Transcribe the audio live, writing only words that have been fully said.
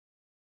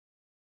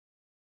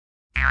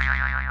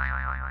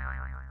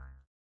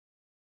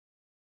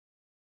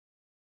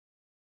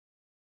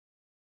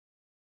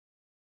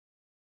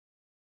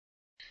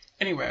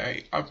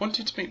Anyway, I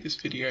wanted to make this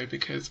video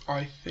because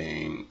I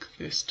think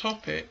this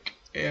topic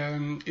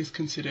is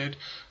considered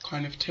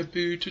kind of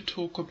taboo to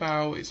talk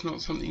about. It's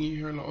not something you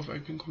hear a lot of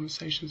open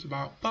conversations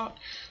about, but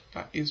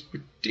that is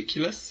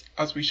ridiculous,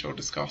 as we shall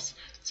discuss.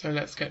 So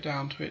let's get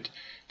down to it.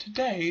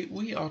 Today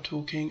we are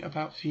talking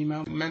about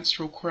female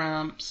menstrual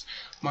cramps,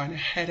 minor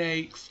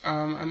headaches,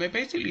 and they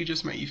basically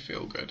just make you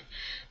feel good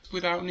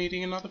without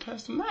needing another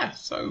person there.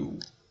 So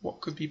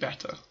what could be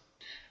better?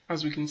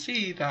 As we can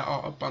see, there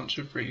are a bunch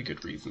of really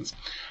good reasons,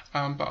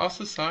 but our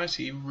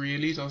society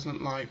really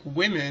doesn't like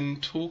women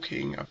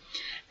talking.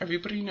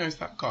 Everybody knows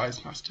that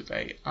guys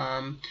masturbate.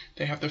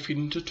 They have the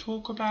freedom to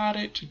talk about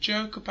it, to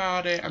joke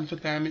about it, and for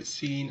them it's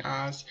seen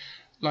as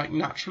like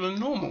natural and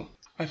normal.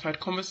 I've had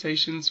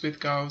conversations with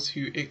girls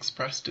who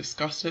express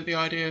disgust at the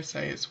idea,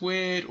 say it's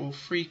weird or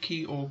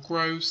freaky or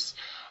gross,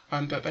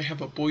 that they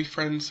have a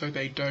boyfriend so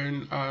they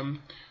don't.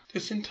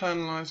 This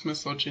internalized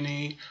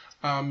misogyny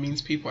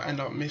means people end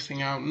up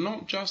missing out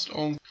not just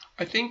on.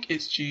 I think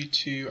it's due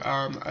to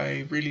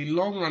a really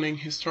long-running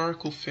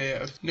historical fear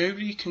of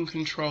nobody can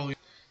control you.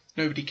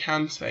 Nobody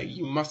can say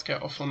you must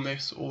get off on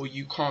this or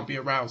you can't be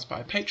aroused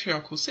by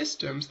patriarchal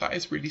systems. That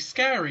is really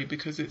scary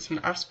because it's an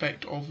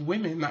aspect of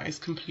women that is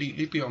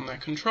completely beyond their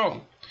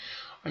control.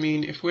 I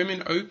mean, if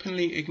women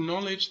openly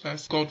acknowledge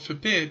this, God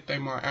forbid, they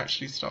might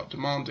actually start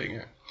demanding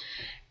it.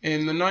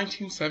 In the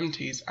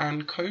 1970s,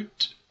 Anne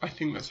Cote, I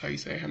think that's how you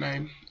say her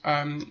name,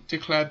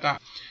 declared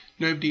that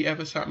nobody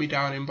ever sat me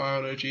down in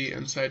biology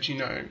and said, you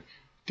know,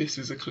 this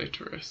is a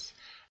clitoris.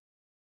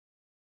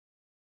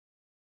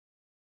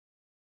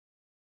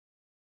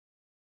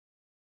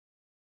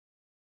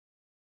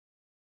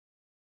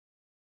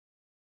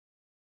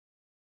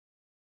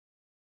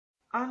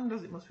 And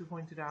as it must be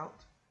pointed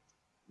out,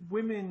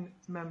 women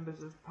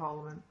members of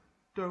Parliament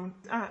don't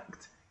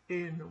act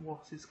in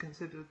what is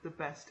considered the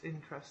best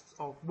interests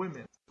of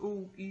women.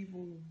 All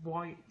evil,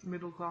 white,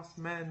 middle-class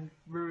men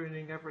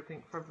ruining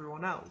everything for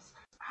everyone else.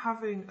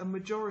 Having a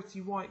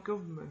majority white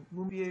government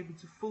will be able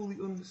to fully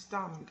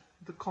understand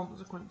the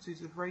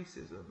consequences of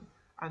racism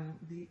and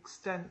the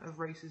extent of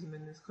racism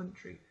in this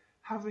country.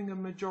 Having a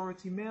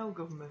majority male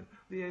government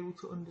will be able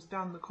to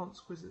understand the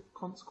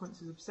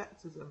consequences of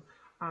sexism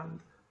and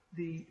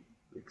the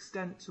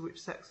extent to which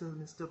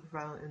sexism is still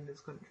prevalent in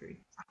this country.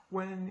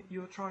 When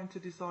you're trying to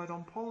decide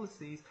on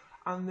policies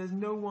and there's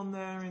no one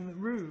there in the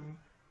room,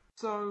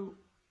 so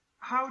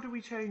how do we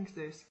change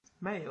this?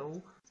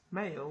 Male,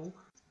 male,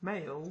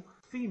 male,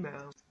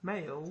 female,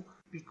 male,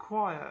 be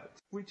quiet,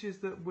 which is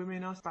that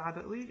women are bad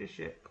at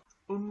leadership,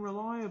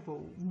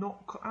 unreliable,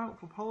 not cut out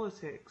for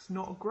politics,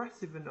 not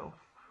aggressive enough,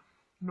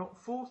 not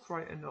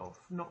forthright enough,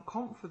 not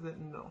confident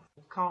enough.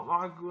 I can't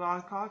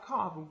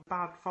have a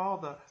bad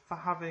father for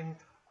having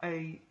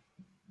a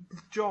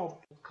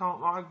job.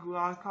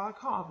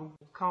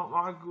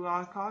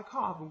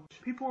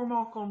 People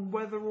remark on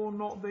whether or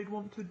not they'd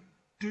want to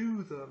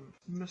do them.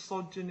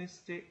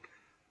 Misogynistic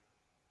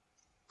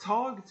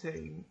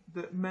targeting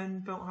that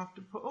men don't have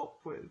to put up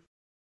with.